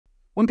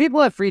When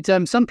people have free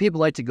time, some people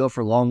like to go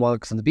for long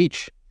walks on the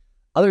beach.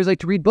 Others like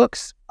to read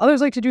books.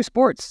 Others like to do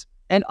sports.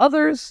 And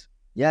others,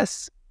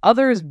 yes,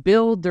 others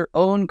build their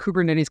own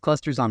Kubernetes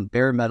clusters on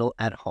bare metal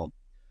at home.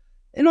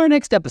 In our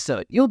next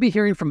episode, you'll be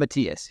hearing from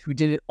Mathias, who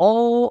did it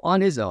all on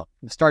his own,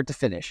 from start to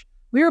finish.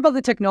 We hear about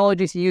the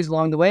technologies he used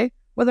along the way,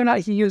 whether or not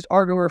he used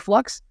Argo or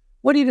Flux,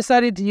 what he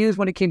decided to use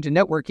when it came to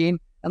networking,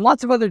 and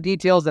lots of other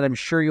details that I'm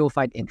sure you'll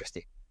find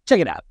interesting. Check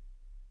it out.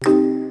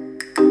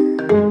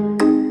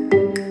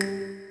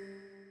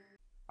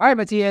 All right,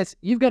 Mathias,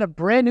 you've got a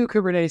brand new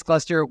Kubernetes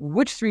cluster.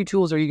 Which 3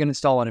 tools are you going to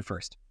install on it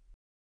first?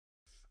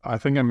 I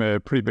think I'm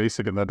pretty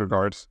basic in that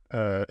regard.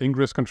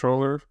 Ingress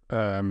controller,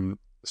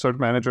 cert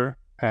manager,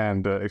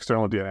 and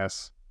external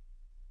DNS.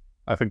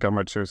 I think are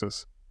my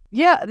choices.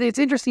 Yeah, it's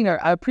interesting.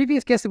 Our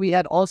previous guest that we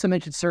had also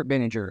mentioned cert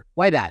manager.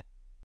 Why that?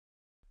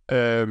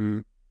 I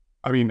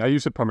mean, I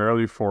use it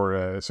primarily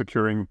for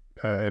securing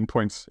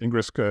endpoints,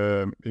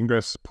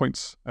 ingress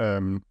points.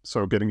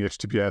 So getting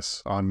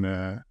HTTPS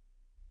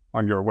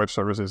on your web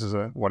services is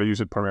what I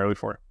use it primarily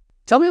for.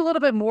 Tell me a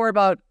little bit more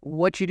about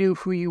what you do,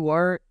 who you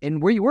are,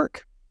 and where you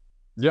work.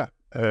 Yeah,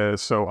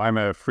 so I'm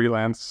a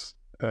freelance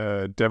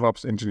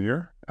DevOps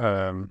engineer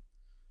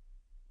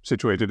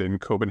situated in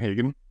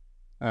Copenhagen.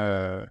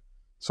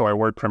 So I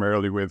work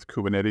primarily with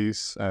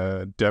Kubernetes,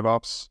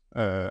 DevOps,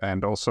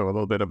 and also a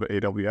little bit of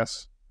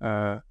AWS.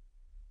 And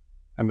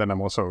then I'm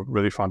also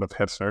really fond of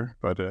Hetzner,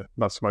 but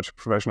not so much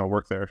professional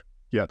work there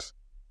yet.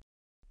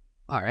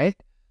 All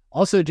right.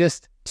 Also,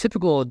 just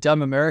typical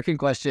dumb American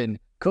question,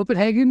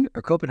 Copenhagen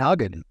or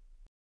Copenhagen?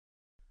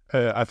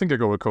 I think I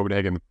go with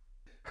Copenhagen.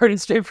 Heard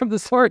it straight from the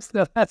source.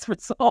 No, that's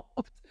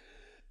resolved.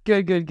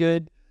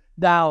 Good.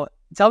 Now,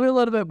 tell me a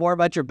little bit more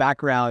about your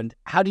background.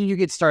 How did you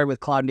get started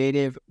with cloud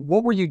native?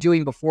 What were you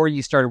doing before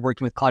you started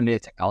working with cloud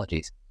native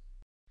technologies?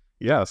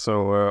 Yeah,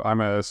 so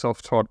I'm a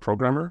self-taught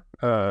programmer.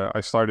 I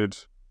started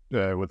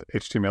with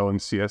HTML and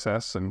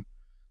CSS and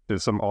did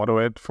some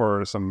AutoEd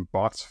for some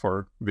bots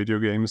for video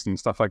games and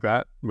stuff like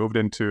that. Moved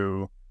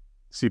into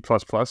C++.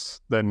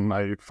 Then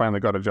I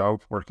finally got a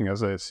job working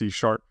as a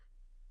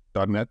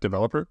C#.NET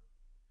developer.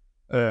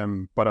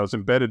 But I was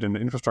embedded in the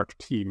infrastructure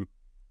team.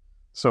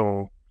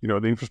 So, the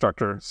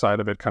infrastructure side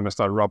of it kind of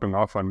started rubbing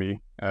off on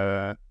me.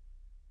 Got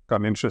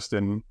an interest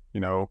in,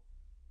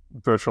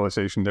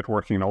 virtualization,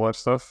 networking, and all that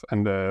stuff.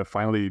 And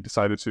finally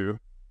decided to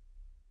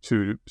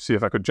see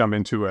if I could jump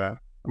into a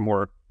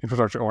more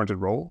infrastructure-oriented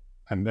role,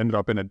 and ended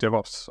up in a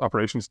DevOps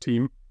operations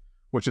team,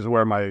 which is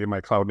where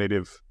my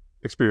cloud-native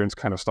experience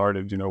kind of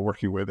started,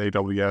 working with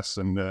AWS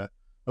and a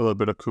little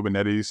bit of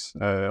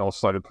Kubernetes. I also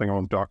started playing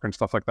around with Docker and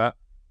stuff like that.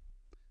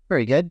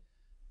 Very good.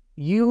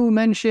 You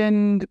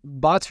mentioned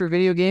bots for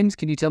video games.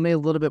 Can you tell me a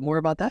little bit more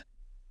about that?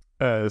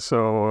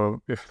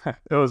 So it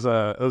was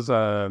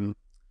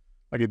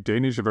like a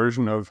Danish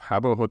version of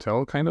Habbo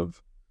Hotel, kind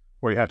of,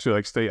 where you had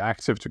to stay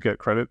active to get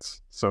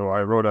credits. So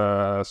I wrote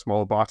a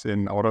small bot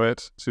in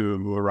AutoEd to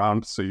move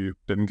around so you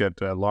didn't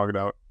get logged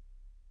out.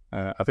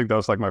 I think that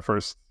was my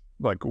first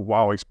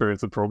wow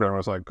experience with programming. I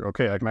was like,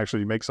 okay, I can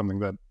actually make something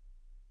that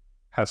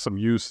has some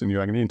use, and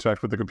I can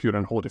interact with the computer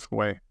in a whole different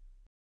way.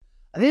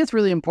 I think it's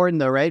really important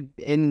though, right?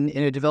 In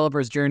a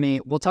developer's journey,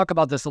 we'll talk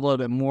about this a little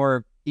bit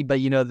more, but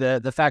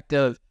the fact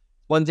of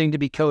one thing to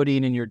be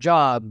coding in your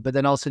job, but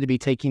then also to be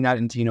taking that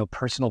into,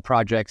 personal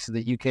projects so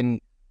that you can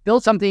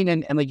build something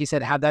and like you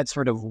said, have that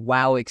sort of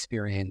wow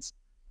experience.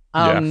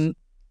 Yes.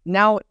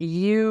 Now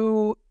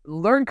you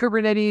learn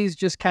Kubernetes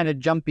just kind of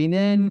jumping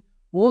in.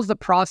 What was the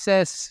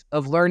process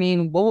of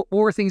learning? What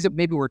were things that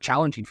maybe were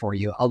challenging for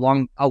you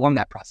along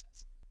that process?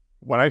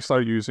 When I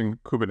started using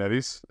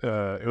Kubernetes,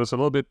 it was a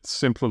little bit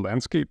simpler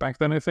landscape back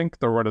then, I think.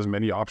 There weren't as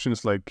many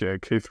options,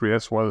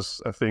 K3S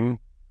was a thing,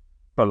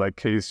 but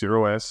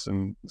K0S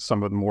and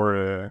some of the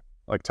more,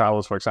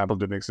 Talos, for example,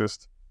 didn't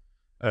exist.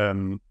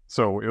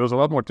 So it was a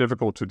lot more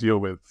difficult to deal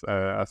with.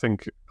 I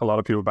think a lot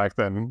of people back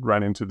then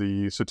ran into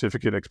the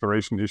certificate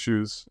expiration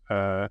issues,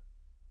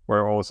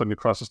 where all of a sudden your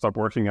cluster stopped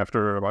working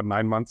after about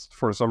 9 months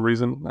for some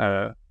reason,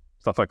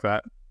 stuff like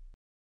that.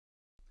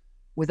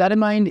 With that in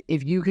mind,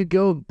 if you could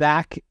go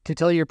back to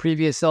tell your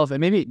previous self, and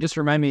maybe just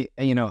remind me,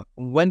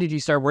 when did you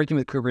start working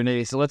with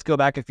Kubernetes? So let's go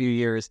back a few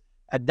years.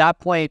 At that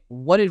point,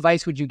 what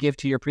advice would you give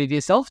to your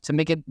previous self to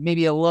make it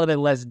maybe a little bit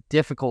less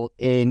difficult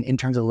in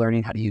terms of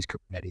learning how to use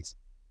Kubernetes?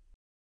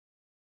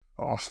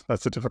 Oh,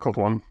 that's a difficult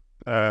one.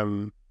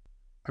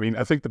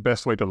 I think the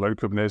best way to learn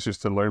Kubernetes is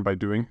to learn by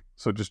doing.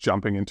 So just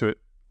jumping into it.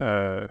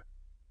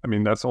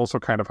 That's also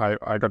kind of how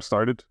I got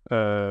started.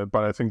 But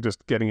I think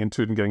just getting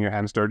into it and getting your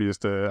hands dirty is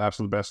the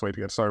absolute best way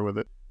to get started with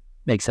it.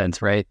 Makes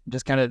sense, right?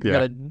 Just kind of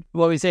gotta,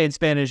 what we say in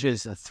Spanish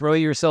is throw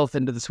yourself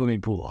into the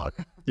swimming pool.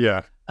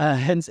 Yeah.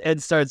 And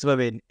start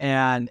swimming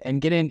and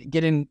get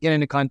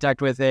into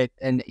contact with it,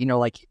 and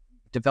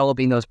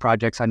developing those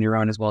projects on your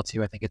own as well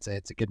too. I think it's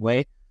a good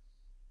way.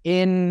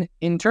 In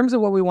terms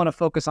of what we want to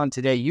focus on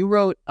today, you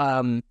wrote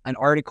an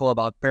article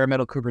about bare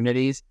metal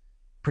Kubernetes,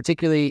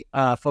 particularly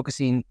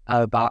focusing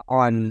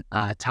on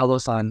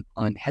Talos on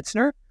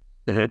Hetzner.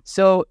 Mm-hmm.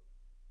 So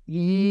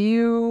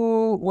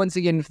you, once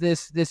again,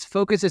 this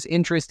focus, this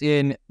interest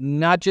in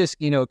not just,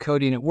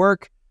 coding at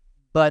work,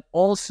 but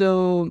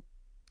also,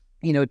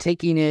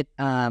 taking it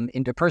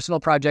into personal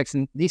projects.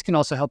 And these can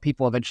also help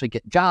people eventually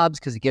get jobs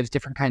because it gives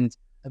different kinds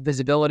of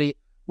visibility.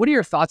 What are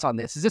your thoughts on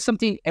this? Is this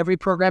something every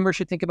programmer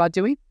should think about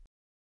doing?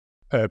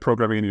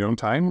 Programming in your own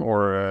time,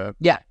 or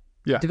Yeah.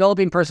 Yeah.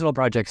 Developing personal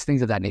projects,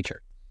 things of that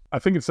nature. I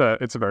think it's a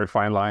very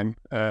fine line.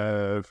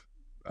 I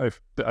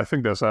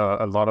think there's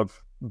a lot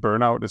of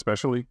burnout,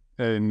 especially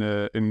in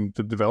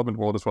the development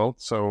world as well.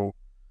 So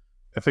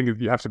I think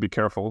you have to be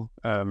careful.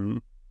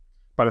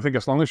 But I think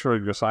as long as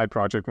your side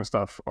project and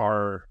stuff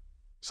are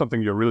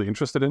something you're really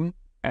interested in,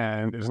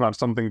 and it's not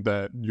something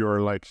that you're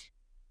like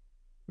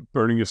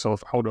burning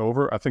yourself out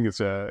over, I think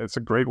it's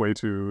a great way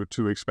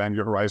to expand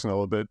your horizon a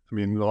little bit. I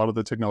mean, a lot of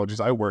the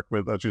technologies I work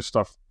with are just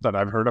stuff that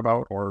I've heard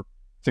about or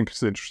think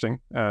is interesting.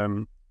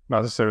 Not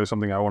necessarily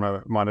something I want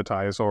to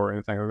monetize or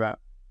anything like that.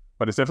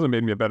 But it's definitely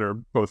made me a better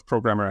both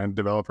programmer and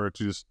developer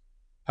to just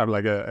have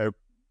like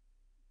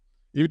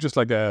even just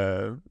like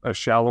a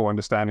shallow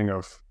understanding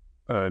of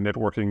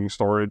networking,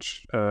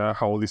 storage, how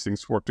all these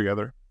things work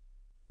together.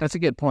 That's a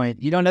good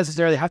point. You don't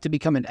necessarily have to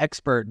become an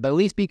expert, but at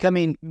least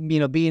becoming,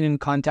 being in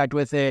contact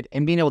with it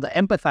and being able to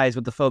empathize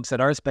with the folks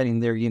that are spending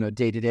their,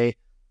 day-to-day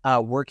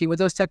working with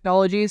those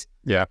technologies.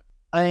 Yeah.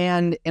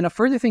 And a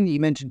further thing that you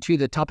mentioned too,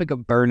 the topic of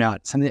burnout,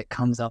 something that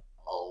comes up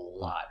a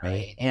lot,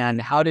 right? And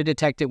how to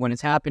detect it when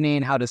it's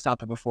happening, how to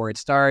stop it before it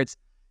starts.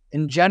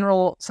 In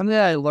general, something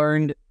that I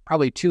learned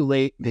probably too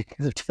late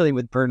because of dealing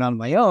with burnout on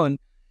my own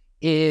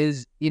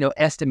is,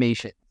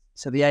 estimation.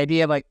 So the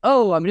idea of like,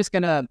 oh, I'm just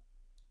going to,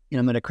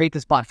 I'm going to create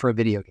this bot for a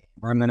video game,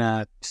 or I'm going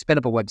to spin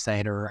up a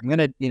website, or I'm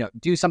going to,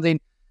 do something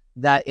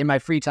that in my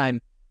free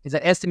time, is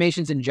that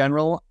estimations in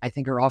general, I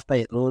think, are off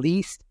by at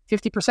least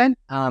 50%.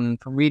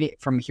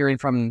 From hearing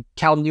from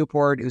Cal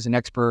Newport, who's an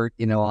expert,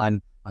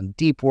 on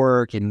deep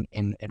work and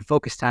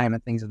focus time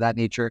and things of that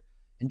nature.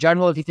 In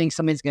general, if you think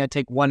something's going to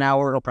take 1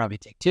 hour, it'll probably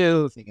take 2.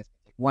 If you think it's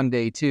going to take 1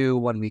 day, 2,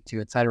 1 week, 2,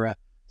 etc.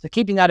 So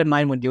keeping that in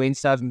mind when doing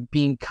stuff and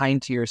being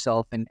kind to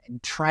yourself and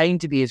trying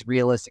to be as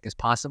realistic as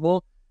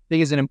possible, I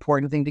think is an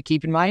important thing to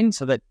keep in mind,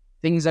 so that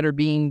things that are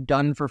being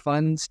done for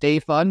fun stay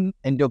fun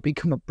and don't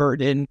become a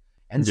burden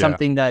and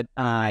something that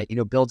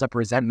builds up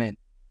resentment.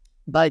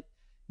 But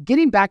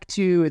getting back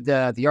to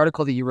the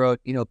article that you wrote,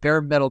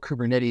 bare metal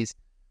Kubernetes,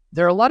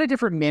 there are a lot of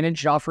different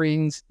managed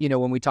offerings.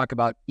 When we talk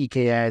about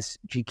EKS,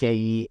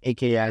 GKE,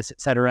 AKS,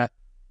 etc.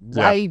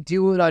 Why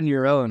do it on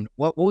your own?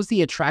 What was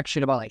the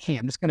attraction about like, hey,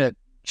 I'm just gonna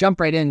jump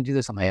right in and do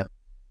this on my own?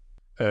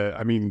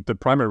 I mean, the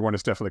primary one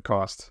is definitely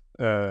cost.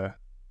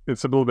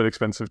 It's a little bit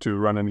expensive to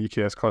run an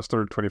EKS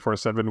cluster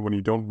 24/7 when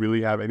you don't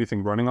really have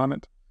anything running on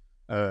it.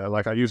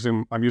 I'm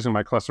using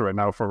my cluster right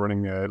now for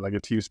running like a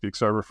TeamSpeak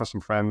server for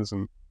some friends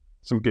and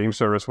some game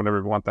service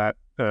whenever we want that.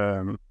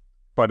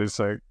 But it's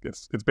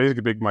basically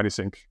a big money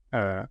sink.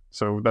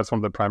 So that's one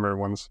of the primary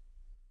ones.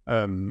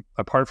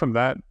 Apart from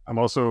that, I'm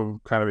also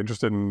kind of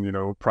interested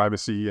in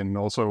privacy, and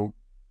also,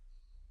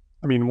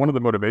 I mean, one of the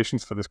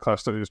motivations for this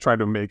cluster is trying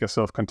to make a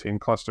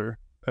self-contained cluster.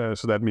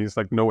 So that means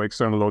like no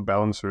external load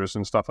balancers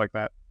and stuff like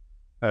that.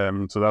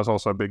 So that's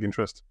also a big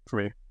interest for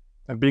me.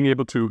 And being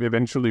able to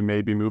eventually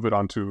maybe move it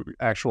onto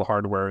actual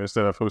hardware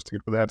instead of hosting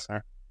it with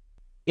AdStar.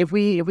 If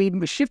we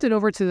shift it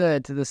over to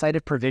the side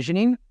of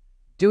provisioning,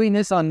 doing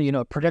this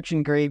on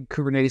production grade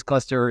Kubernetes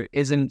cluster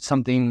isn't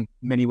something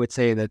many would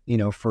say that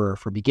for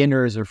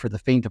beginners or for the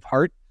faint of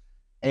heart.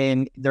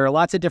 And there are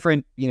lots of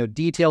different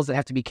details that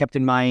have to be kept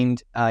in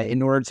mind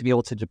in order to be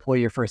able to deploy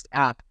your first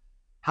app.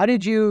 How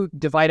did you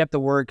divide up the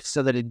work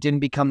so that it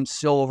didn't become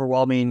so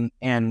overwhelming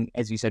and,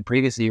 as you said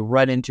previously,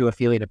 run into a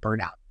feeling of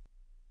burnout?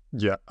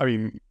 Yeah, I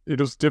mean, it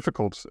was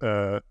difficult.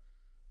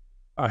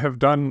 I've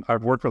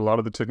worked with a lot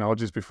of the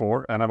technologies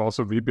before, and I've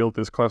also rebuilt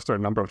this cluster a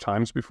number of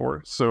times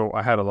before. So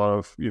I had a lot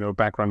of,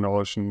 background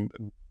knowledge and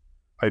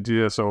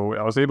ideas. So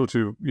I was able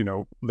to,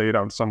 lay it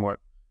out somewhat.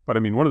 But I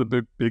mean, one of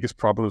the biggest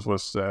problems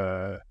was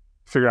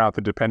figure out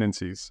the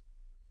dependencies.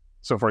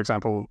 So for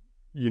example,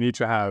 you need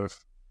to have,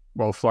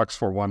 Flux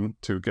for one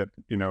to get,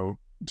 to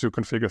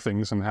configure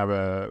things and have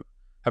a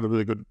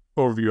really good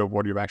overview of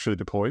what you've actually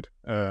deployed.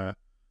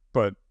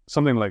 But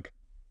something like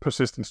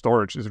persistent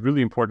storage is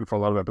really important for a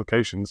lot of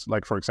applications,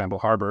 like for example,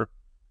 Harbor.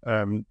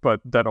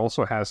 But that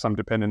also has some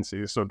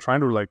dependencies. So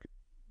trying to like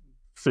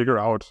figure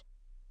out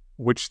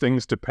which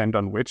things depend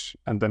on which,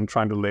 and then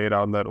trying to lay it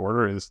out in that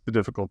order is the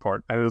difficult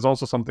part. And it is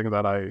also something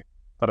that I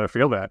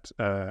failed at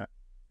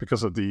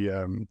because of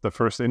the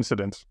first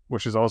incident,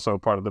 which is also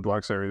part of the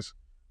blog series,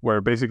 where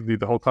basically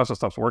the whole cluster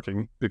stops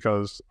working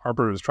because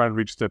Harbor is trying to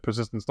reach the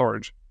persistent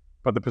storage.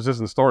 But the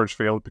persistent storage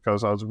failed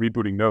because I was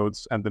rebooting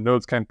nodes, and the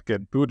nodes can't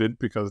get booted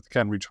because they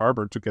can't reach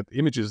Harbor to get the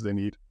images they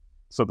need.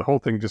 So the whole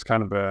thing just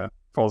kind of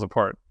falls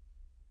apart.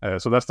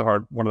 So that's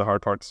one of the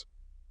hard parts.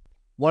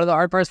 One of the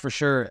hard parts for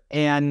sure.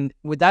 And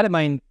with that in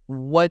mind,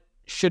 what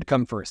should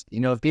come first?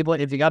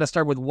 If you got to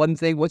start with one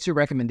thing, what's your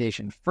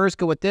recommendation? First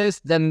go with this,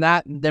 then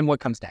that, then what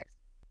comes next?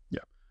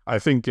 Yeah, I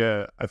think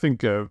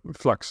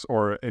Flux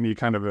or any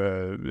kind of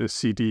a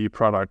CD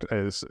product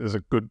is a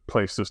good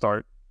place to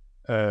start.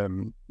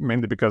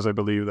 Mainly because I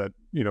believe that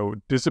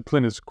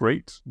discipline is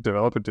great,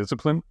 develop a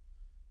discipline,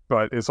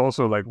 but it's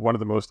also like one of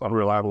the most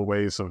unreliable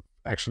ways of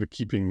actually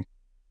keeping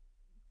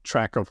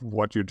track of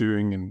what you're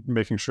doing and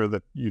making sure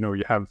that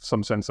you have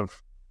some sense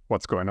of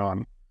what's going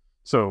on.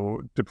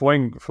 So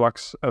deploying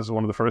Flux as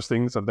one of the first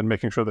things, and then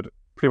making sure that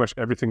pretty much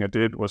everything I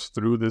did was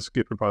through this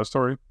Git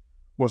repository,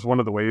 was one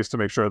of the ways to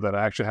make sure that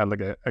I actually had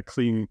like a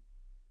clean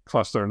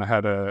cluster, and I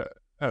had a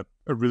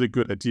really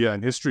good idea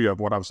and history of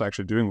what I was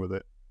actually doing with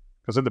it.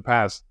 Because in the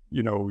past,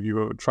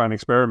 you try and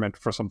experiment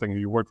for something, and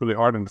you work really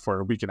hard on it for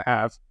a week and a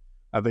half,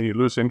 and then you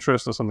lose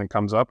interest or something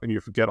comes up and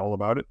you forget all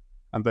about it.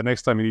 And the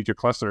next time you need your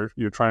cluster,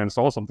 you try and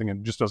install something and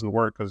it just doesn't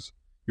work because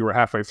you were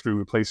halfway through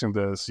replacing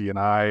the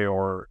CNI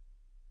or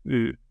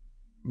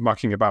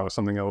mucking about with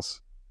something else.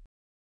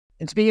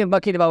 And speaking of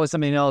mucking about with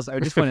something else, I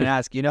just wanted to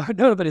ask,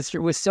 no, but it's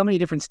with so many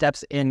different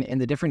steps in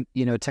the different,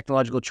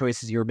 technological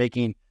choices you're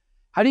making,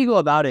 how do you go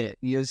about it?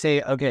 You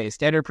say, okay,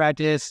 standard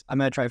practice, I'm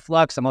going to try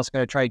Flux. I'm also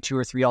going to try 2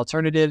 or 3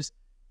 alternatives.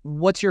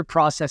 What's your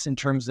process in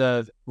terms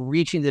of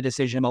reaching the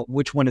decision about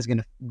which one is going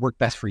to work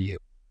best for you?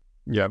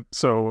 Yeah.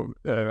 So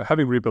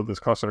having rebuilt this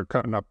cluster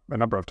a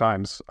number of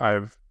times,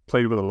 I've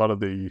played with a lot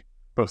of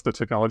both the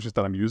technologies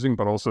that I'm using,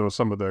 but also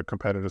some of the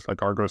competitors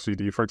like Argo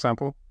CD, for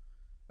example.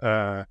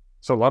 So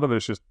a lot of it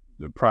is just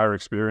prior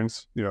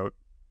experience,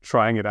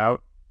 trying it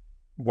out.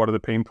 What are the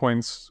pain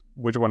points?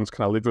 Which ones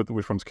can I live with?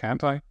 Which ones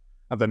can't I?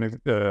 And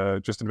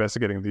then just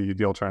investigating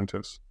the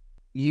alternatives.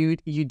 You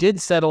did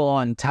settle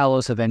on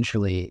Talos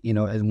eventually,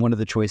 as one of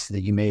the choices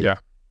that you made. Yeah.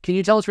 Can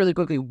you tell us really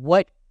quickly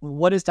what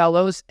is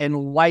Talos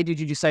and why did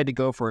you decide to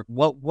go for it?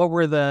 What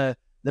were the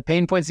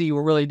pain points that you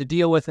were willing to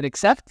deal with and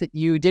accept that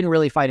you didn't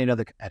really find in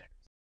other competitors?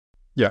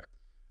 Yeah.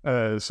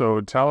 So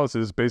Talos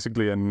is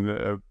basically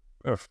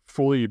a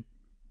fully,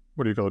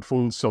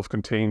 full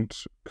self-contained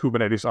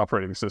Kubernetes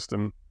operating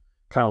system,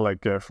 kind of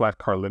like flat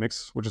car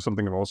Linux, which is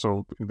something I've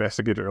also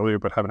investigated earlier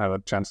but haven't had a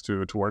chance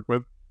to work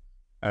with.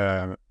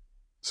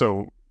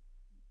 So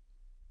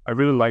I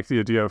really like the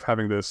idea of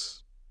having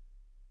this.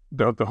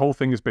 The whole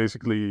thing is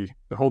basically,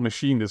 the whole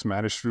machine is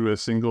managed through a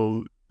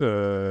single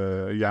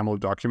YAML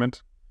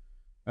document.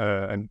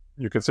 And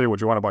you can say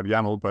what you want about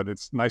YAML, but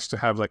it's nice to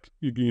have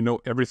you know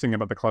everything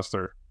about the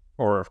cluster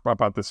or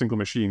about the single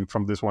machine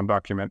from this one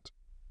document.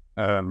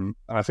 And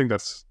I think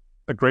that's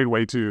a great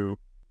way to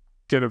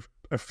get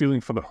a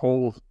feeling for the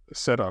whole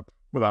setup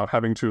without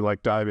having to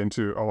dive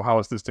into, how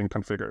is this thing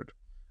configured?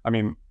 I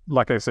mean,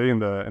 like I say in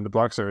the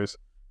blog series,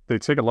 they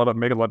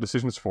make a lot of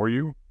decisions for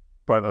you,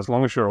 but as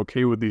long as you're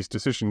okay with these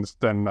decisions,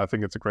 then I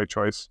think it's a great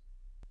choice.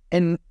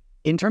 And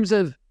in terms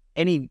of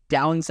any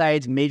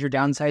downsides, major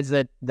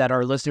downsides that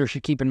our listeners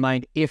should keep in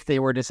mind if they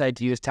were to decide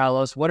to use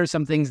Talos, what are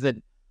some things that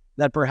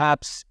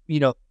perhaps,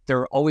 there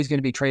are always going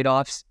to be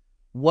trade-offs?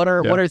 What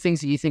are things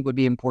that you think would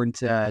be important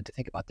to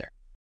think about there?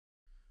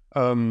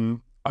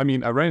 I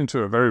mean, I ran into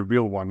a very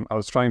real one. I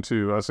was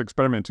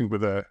experimenting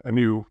with a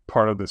new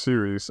part of the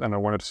series, and I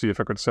wanted to see if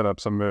I could set up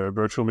some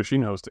virtual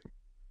machine hosting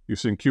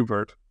using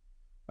KubeVirt.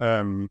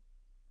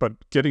 But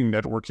getting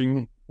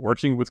networking,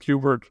 working with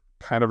KubeVirt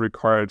kind of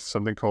required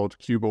something called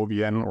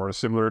KubeOVN or a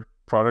similar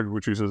product,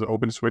 which uses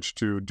OpenSwitch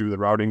to do the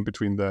routing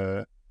between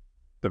the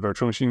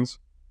virtual machines.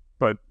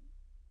 But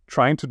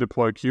trying to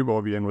deploy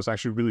KubeOVN was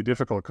actually really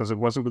difficult because it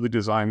wasn't really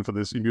designed for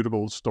this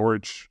immutable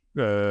storage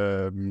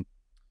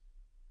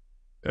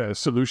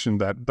solution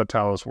that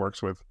Talos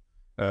works with.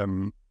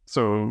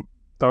 So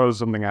that was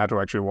something I had to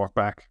actually walk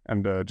back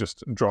and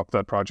just drop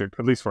that project,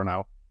 at least for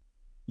now.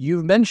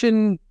 You've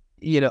mentioned,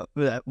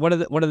 one of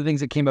the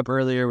things that came up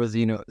earlier was,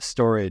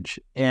 storage.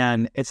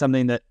 And it's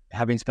something that,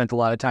 having spent a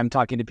lot of time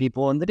talking to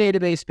people in the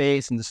database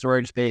space and the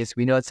storage space,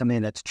 we know it's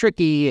something that's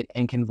tricky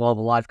and can involve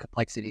a lot of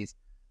complexities.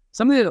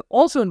 Something that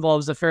also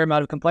involves a fair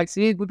amount of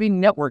complexity would be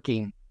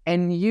networking.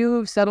 And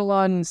you've settled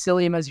on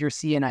Cilium as your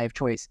CNI of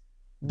choice.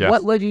 Yes.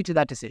 What led you to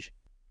that decision?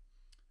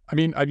 I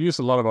mean, I've used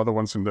a lot of other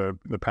ones in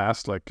the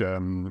past, like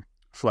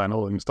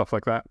Flannel and stuff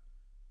like that.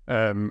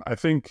 I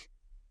think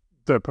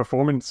the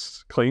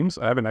performance claims,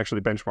 I haven't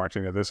actually benchmarked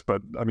any of this,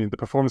 but I mean, the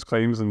performance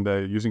claims and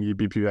using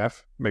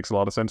eBPF makes a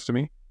lot of sense to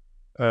me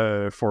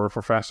for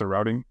faster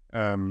routing.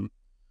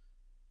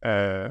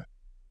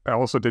 I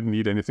also didn't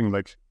need anything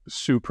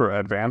super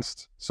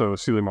advanced, so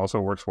Cilium also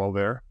works well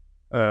there.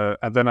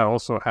 And then I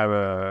also have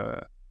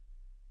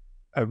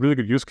a really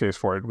good use case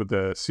for it with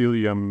the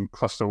Cilium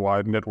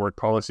cluster-wide network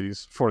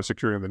policies for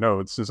securing the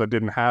nodes, since I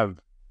didn't have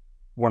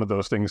one of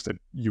those things that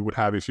you would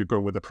have if you go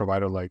with a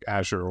provider like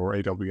Azure or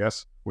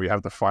AWS, where you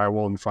have the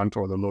firewall in front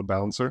or the load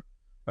balancer.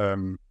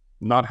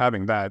 Not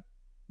having that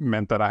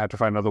meant that I had to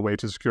find another way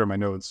to secure my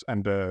nodes,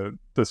 and the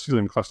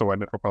Cilium cluster-wide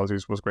network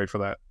policies was great for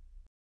that.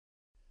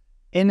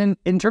 And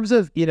in terms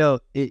of,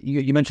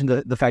 you mentioned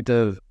the fact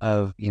of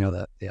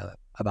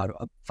about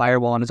a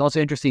firewall, and it's also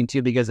interesting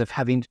too because of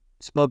having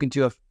spoken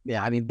to been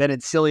at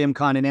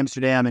CiliumCon in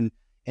Amsterdam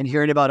and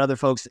hearing about other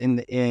folks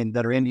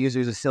that are end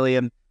users of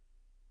Cilium.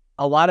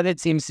 a lot of it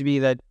seems to be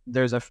that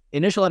there's a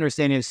initial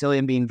understanding of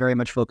Cilium being very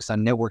much focused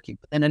on networking.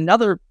 But then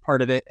another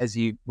part of it, as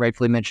you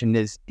rightfully mentioned,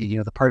 is,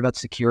 the part about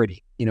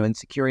security, and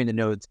securing the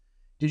nodes.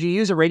 Did you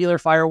use a regular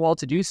firewall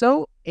to do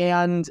so?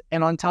 And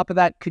on top of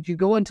that, could you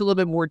go into a little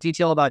bit more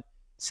detail about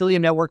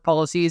Cilium network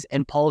policies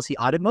and policy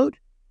audit mode?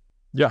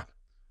 Yeah.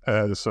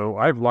 So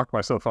I've locked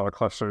myself out of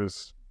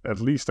clusters at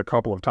least a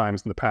couple of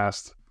times in the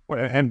past,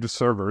 and the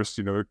servers,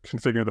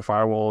 configuring the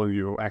firewall, and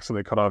you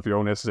accidentally cut off your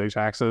own SSH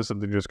access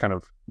and then you just kind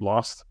of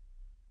lost.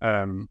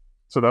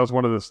 So that was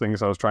one of those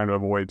things I was trying to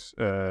avoid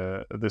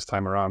this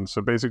time around.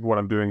 So basically what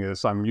I'm doing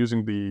is I'm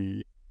using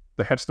the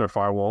Hetzner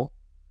firewall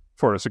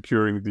for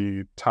securing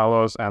the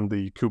Talos and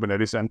the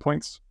Kubernetes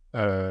endpoints,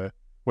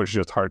 which is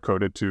just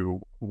hard-coded to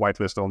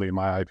whitelist only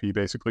my IP,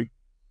 basically.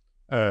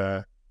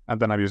 And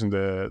then I'm using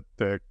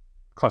the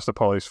cluster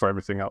policies for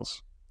everything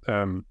else.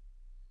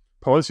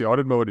 Policy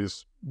audit mode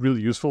is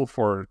really useful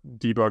for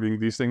debugging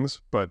these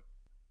things, but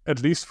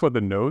at least for the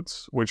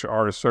nodes, which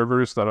are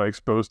servers that are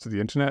exposed to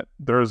the internet,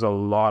 there's a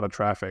lot of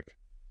traffic.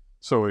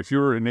 So if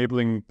you're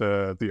enabling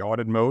the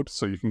audit mode,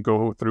 so you can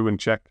go through and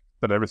check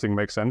that everything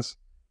makes sense,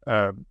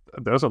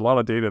 there's a lot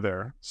of data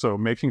there. So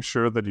making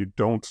sure that you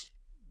don't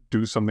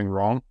do something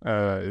wrong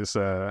is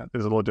a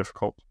little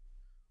difficult.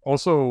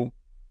 Also,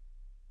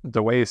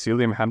 the way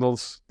Cilium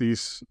handles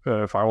these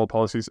firewall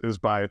policies is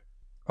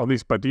at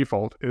least by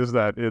default, is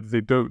that they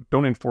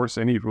don't enforce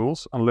any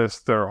rules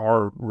unless there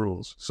are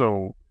rules.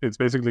 So it's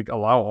basically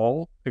allow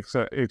all,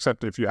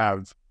 except if you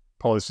have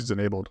policies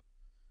enabled.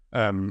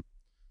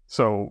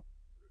 So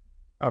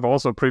I've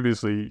also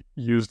previously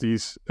used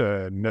these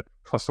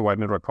cluster-wide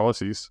network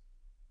policies,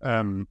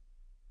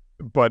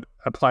 but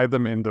applied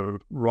them in the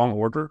wrong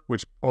order,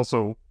 which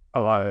also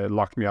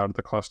locked me out of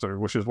the cluster,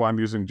 which is why I'm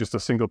using just a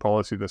single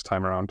policy this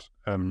time around.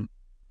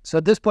 So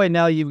at this point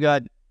now, you've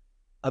got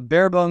a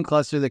bare-bone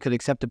cluster that could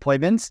accept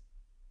deployments.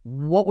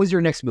 What was your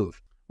next move?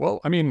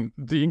 Well, I mean,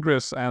 the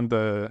ingress and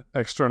the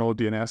external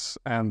DNS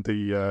and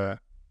the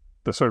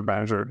server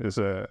manager is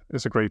a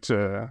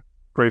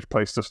great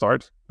place to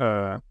start,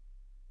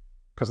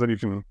 because then you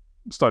can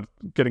start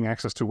getting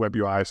access to web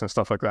UIs and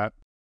stuff like that.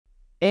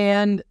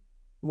 And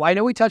I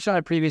know we touched on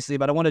it previously,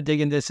 but I want to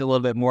dig into this a little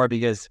bit more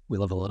because we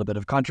love a little bit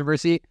of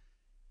controversy.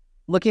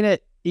 Looking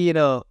at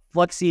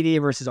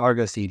FluxCD versus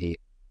Argo CD.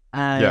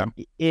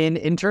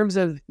 In terms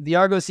of the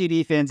Argo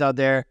CD fans out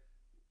there,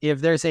 if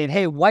they're saying,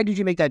 "Hey, why did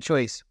you make that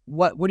choice?"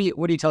 What do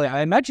you tell them?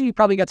 I imagine you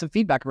probably got some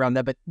feedback around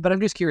that, but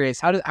I'm just curious,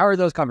 how are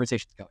those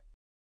conversations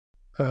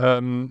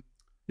going?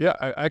 Yeah,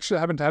 I actually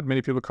haven't had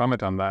many people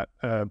comment on that,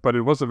 but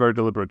it was a very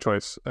deliberate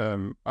choice.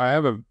 I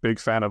am a big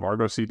fan of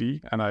Argo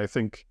CD, and I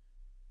think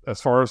as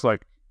far as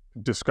like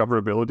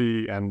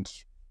discoverability and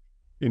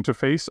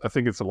interface, I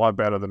think it's a lot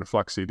better than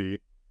FluxCD.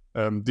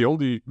 The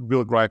only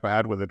real gripe I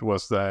had with it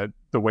was that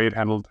the way it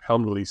handled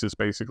Helm releases,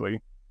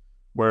 basically,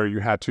 where you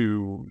had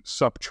to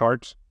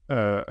subchart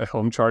a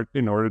Helm chart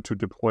in order to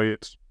deploy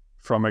it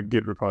from a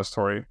Git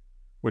repository,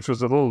 which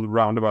was a little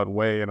roundabout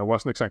way, and I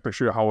wasn't exactly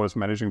sure how I was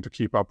managing to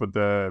keep up with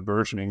the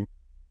versioning.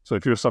 So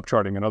if you're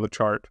subcharting another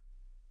chart,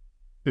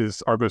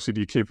 is Argo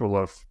CD capable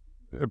of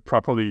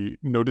properly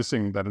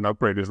noticing that an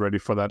upgrade is ready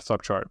for that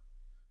subchart?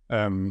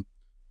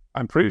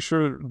 I'm pretty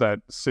sure that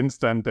since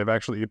then they've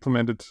actually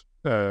implemented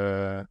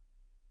a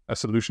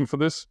solution for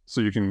this, so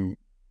you can,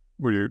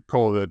 where you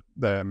call it,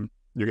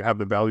 you can have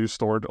the values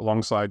stored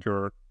alongside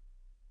your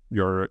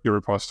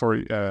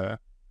repository,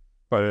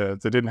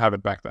 but they didn't have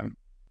it back then.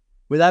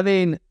 With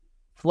having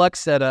Flux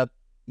set up,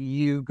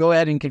 you go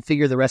ahead and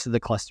configure the rest of the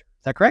cluster.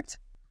 Is that correct?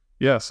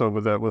 Yeah. So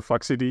with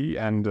FluxCD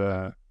and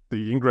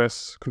the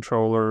ingress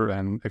controller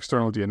and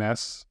external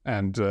DNS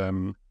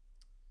and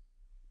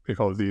we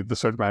call it the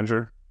search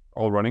manager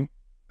all running,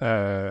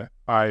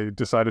 I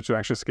decided to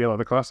actually scale out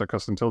the cluster,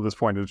 because until this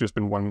point it's just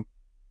been one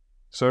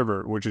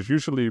server, which is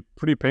usually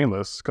pretty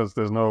painless because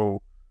there's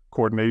no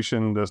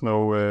coordination, there's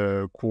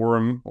no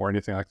quorum or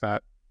anything like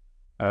that.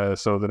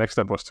 So the next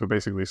step was to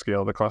basically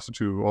scale the cluster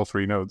to all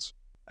 3 nodes.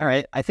 All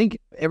right. I think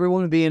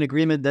everyone would be in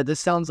agreement that this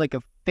sounds like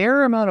a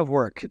fair amount of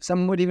work.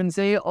 Some would even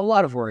say a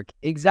lot of work.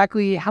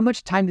 Exactly how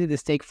much time did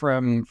this take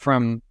from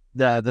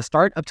the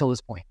start up till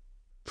this point?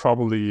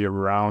 Probably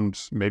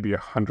around maybe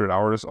 100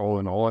 hours all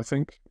in all, I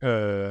think.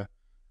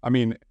 I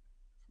mean,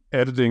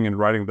 editing and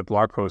writing the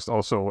blog post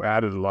also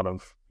added a lot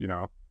of,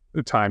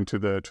 time to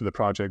the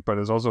project, but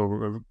it's also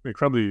an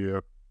incredibly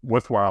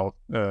worthwhile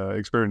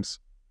experience.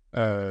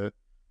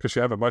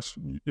 Because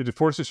it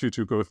forces you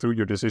to go through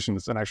your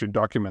decisions and actually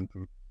document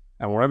them.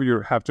 And whenever you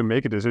have to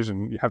make a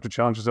decision, you have to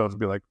challenge yourself to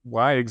be like,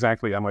 why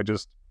exactly am I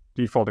just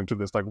defaulting to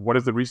this? Like, what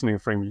is the reasoning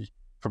for me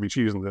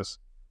choosing this?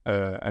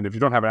 And if you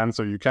don't have an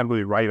answer, you can't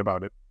really write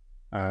about it.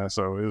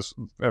 So it was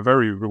a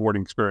very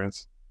rewarding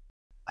experience.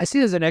 I see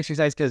it as an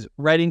exercise because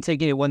writing,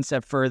 taking it one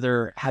step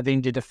further,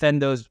 having to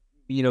defend those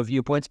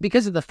viewpoints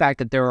because of the fact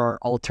that there are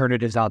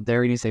alternatives out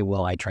there, and you say,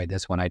 well, I tried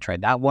this one, I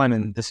tried that one,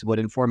 and this would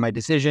inform my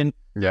decision.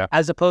 Yeah.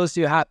 As opposed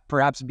to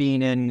perhaps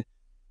being in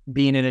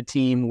a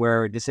team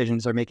where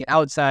decisions are made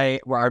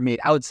outside,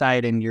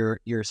 and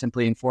you're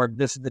simply informed,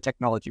 this is the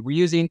technology we're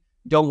using,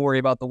 Don't worry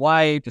about the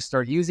why, just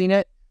start using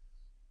it.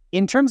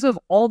 In terms of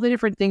all the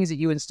different things that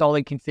you installed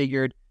and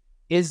configured,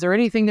 is there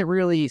anything that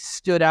really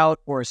stood out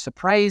or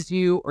surprised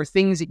you, or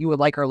things that you would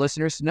like our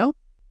listeners to know?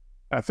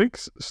 I think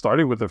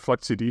starting with the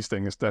FluxCD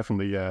thing is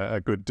definitely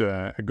a good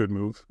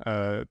move.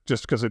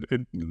 Just because it,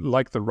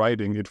 like the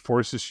writing, it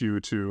forces you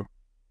to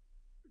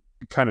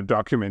kind of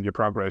document your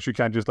progress. You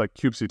can't just like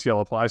kubectl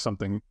apply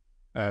something.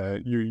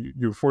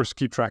 You're forced to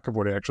keep track of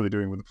what you're actually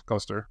doing with the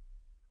cluster.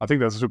 I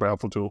think that's a super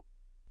helpful tool.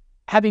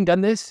 Having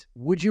done this,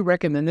 would you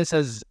recommend this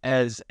as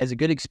a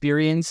good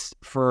experience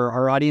for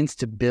our audience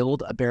to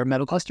build a bare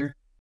metal cluster?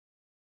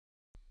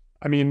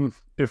 I mean,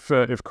 if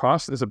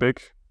cost is a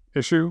big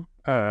issue,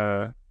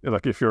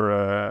 like if you're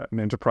an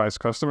enterprise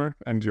customer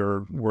and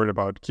you're worried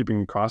about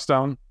keeping costs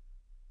down,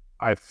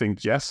 I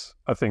think yes.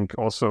 I think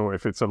also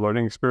if it's a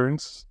learning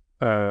experience,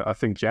 I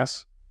think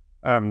yes.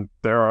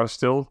 There are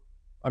still,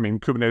 I mean,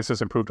 Kubernetes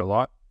has improved a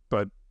lot,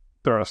 but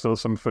there are still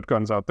some foot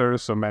guns out there.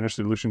 So managed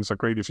solutions are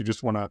great if you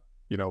just want to,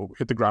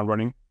 hit the ground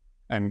running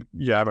and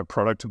you have a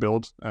product to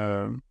build.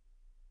 But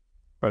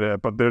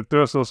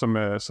there are still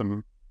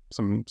some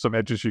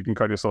edges you can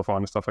cut yourself on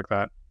and stuff like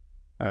that.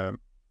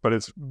 But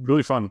it's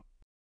really fun.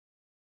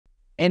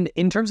 And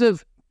in terms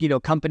of,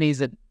 companies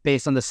that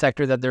based on the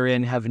sector that they're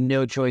in have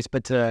no choice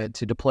but to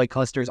deploy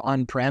clusters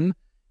on-prem,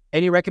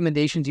 any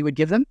recommendations you would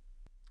give them?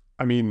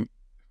 I mean,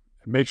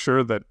 make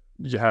sure that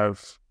you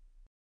have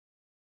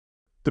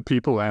the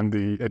people and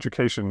the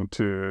education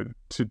to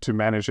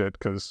manage it,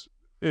 because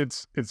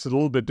it's a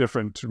little bit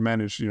different to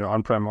manage,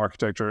 on-prem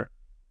architecture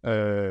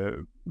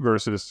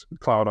versus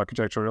cloud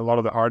architecture. A lot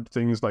of the hard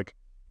things like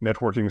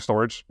networking,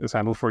 storage is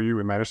handled for you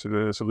in managed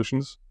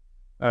solutions.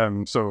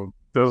 So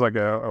there's like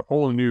a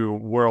whole new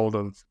world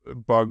of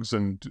bugs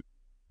and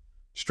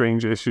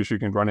strange issues you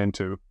can run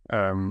into.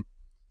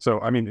 So,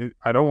 I mean,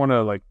 I don't want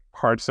to like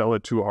hard sell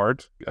it too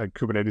hard.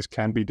 Kubernetes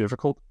can be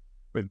difficult,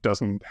 but it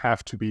doesn't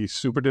have to be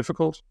super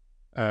difficult.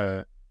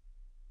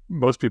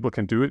 Most people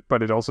can do it,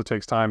 but it also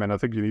takes time. And I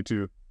think you need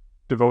to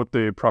devote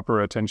the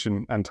proper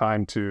attention and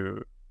time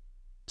to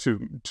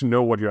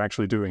know what you're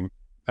actually doing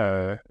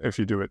if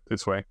you do it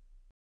this way.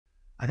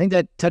 I think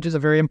that touches a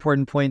very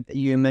important point that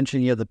you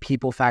mentioned, the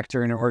people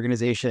factor in an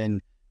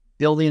organization,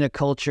 building a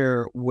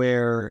culture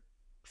where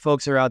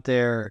folks are out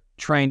there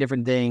trying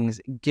different things,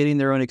 getting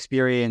their own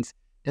experience.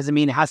 Doesn't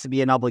mean it has to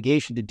be an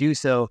obligation to do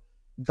so.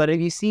 But have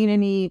you seen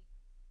any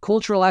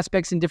cultural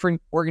aspects in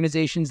different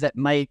organizations that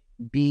might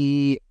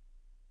be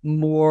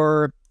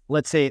more,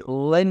 let's say,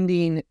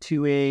 lending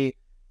to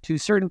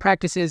certain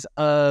practices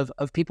of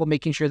people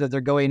making sure that they're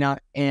going out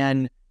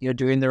and,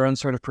 doing their own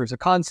sort of proofs of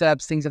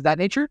concepts, things of that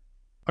nature?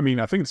 I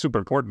mean, I think it's super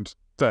important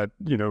that,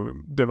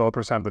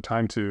 developers have the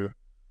time to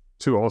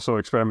also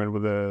experiment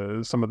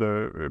with some of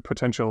the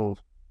potential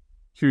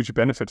huge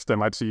benefits they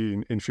might see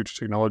in future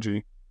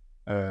technology.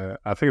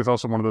 I think it's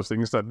also one of those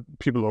things that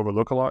people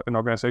overlook a lot in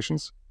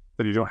organizations,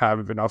 that you don't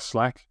have enough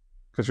slack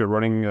because you're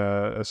running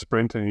a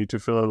sprint and you need to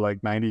fill it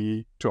like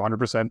 90 to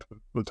 100% of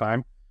the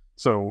time.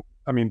 So,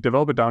 I mean,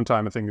 developer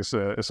downtime, I think, is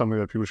something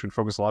that people should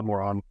focus a lot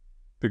more on,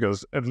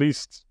 because at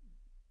least,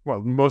 well,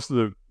 most of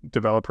the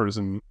developers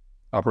and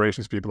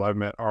operations people I've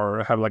met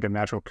have like a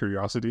natural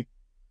curiosity.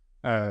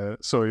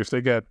 So if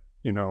they get,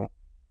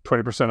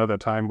 20% of their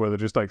time where they're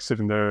just like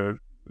sitting there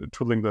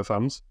twiddling their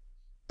thumbs,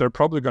 they're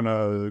probably going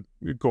to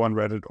go on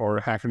Reddit or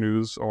Hacker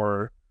News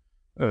or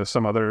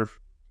some other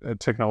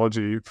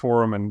technology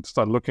forum and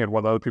start looking at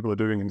what other people are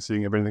doing and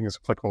seeing if anything is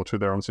applicable to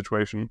their own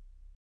situation.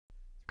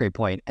 Great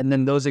point. And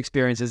then those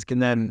experiences can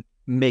then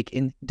make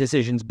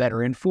decisions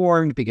better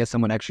informed because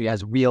someone actually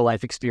has real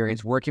life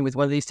experience working with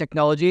one of these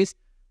technologies.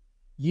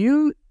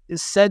 You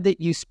said that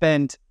you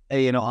spent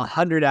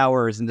 100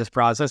 hours in this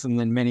process, and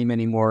then many,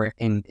 many more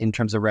in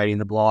terms of writing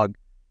the blog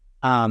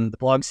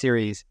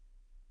series.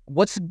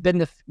 What's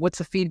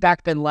the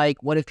feedback been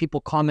like? What have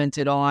people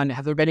commented on?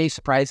 Have there been any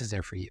surprises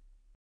there for you?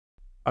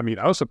 I mean,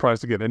 I was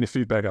surprised to get any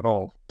feedback at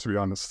all, to be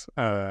honest.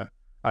 I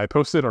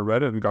posted on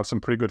Reddit and got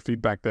some pretty good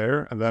feedback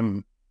there, and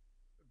then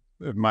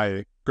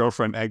my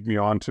girlfriend egged me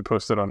on to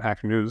post it on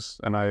Hacker News,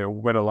 and I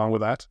went along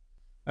with that.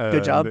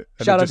 Good job.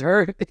 Shout out to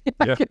her.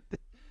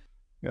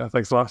 Yeah,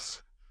 thanks a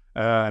lot.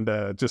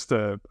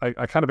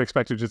 I kind of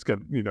expected to just get,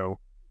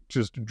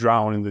 just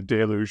drown in the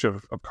deluge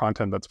of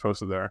content that's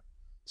posted there.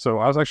 So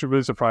I was actually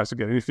really surprised to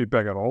get any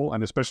feedback at all,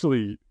 and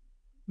especially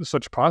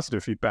such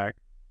positive feedback.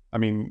 I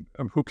mean,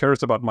 who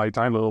cares about my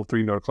tiny little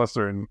 3-node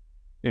cluster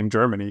in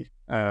Germany?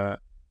 But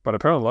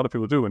apparently a lot of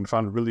people do and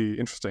found it really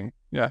interesting.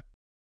 Yeah.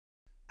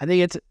 I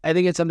think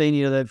it's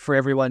something, that for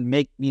everyone,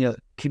 make,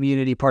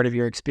 community part of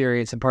your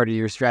experience and part of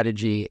your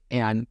strategy.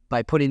 And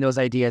by putting those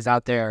ideas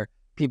out there,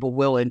 people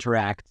will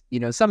interact.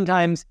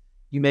 Sometimes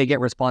you may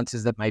get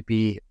responses that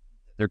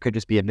there could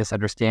just be a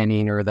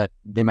misunderstanding, or that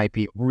they might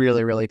be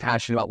really, really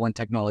passionate about one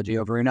technology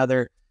over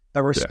another.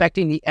 But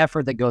respecting the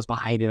effort that goes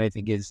behind it, I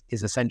think, is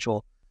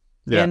essential.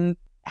 Yeah. And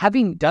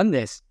having done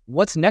this,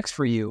 what's next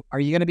for you? Are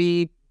you going to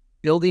be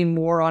building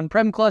more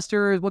on-prem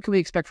clusters? What can we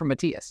expect from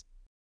Mathias?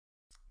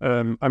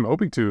 I'm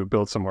hoping to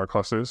build some more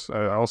clusters.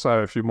 I also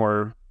have a few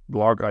more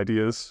blog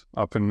ideas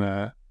up in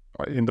the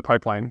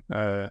pipeline,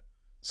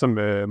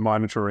 some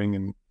monitoring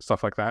and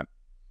stuff like that.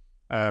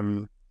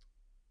 I'm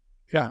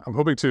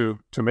hoping to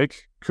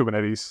make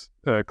Kubernetes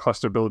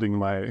cluster building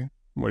my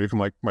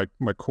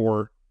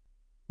core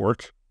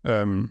work.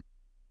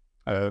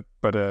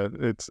 But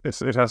it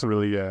hasn't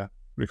really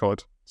we call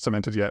it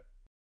cemented yet.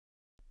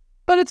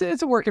 But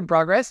it's a work in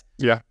progress.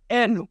 Yeah.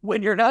 And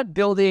when you're not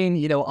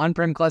building,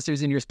 on-prem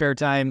clusters in your spare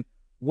time,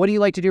 what do you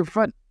like to do for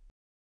fun?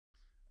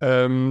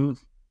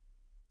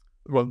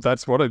 Well,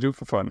 that's what I do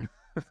for fun.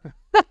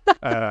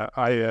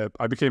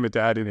 I became a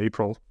dad in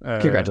April.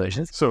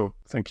 Congratulations. So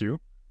thank you.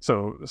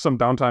 So some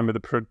downtime with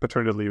the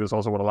paternity leave is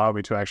also what allowed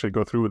me to actually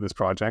go through with this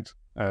project.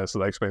 So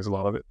that explains a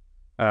lot of it.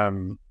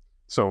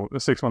 So a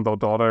 6-month-old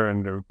daughter,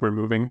 and we're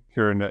moving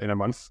here in a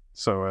month.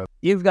 So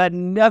you've got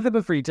nothing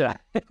but free time.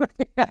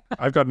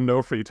 I've got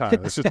no free time.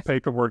 It's just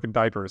paperwork and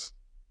diapers.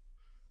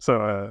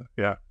 So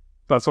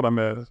that's what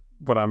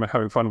I'm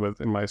having fun with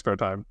in my spare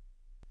time.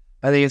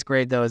 I think it's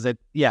great though, is that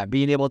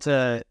being able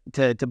to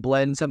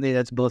blend something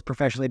that's both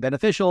professionally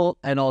beneficial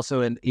and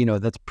also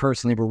that's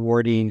personally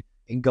rewarding,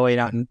 and going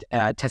out and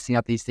testing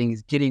out these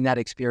things, getting that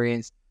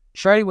experience,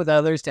 sharing with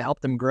others to help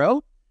them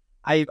grow.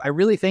 I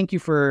really thank you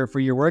for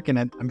your work, and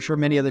I'm sure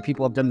many other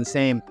people have done the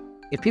same.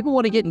 If people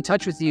want to get in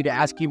touch with you to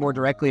ask you more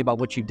directly about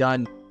what you've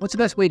done, what's the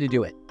best way to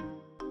do it?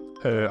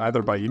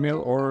 Either by email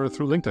or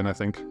through LinkedIn, I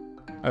think.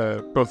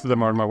 Both of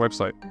them are on my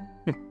website.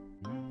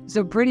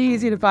 So pretty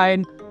easy to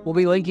find. We'll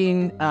be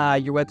linking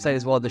your website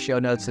as well in the show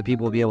notes, so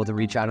people will be able to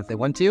reach out if they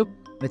want to.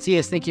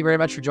 Mathias, thank you very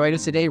much for joining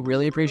us today.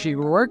 Really appreciate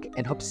your work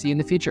and hope to see you in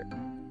the future.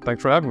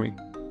 Thanks for having me.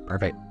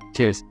 Perfect.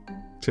 Cheers.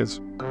 Cheers.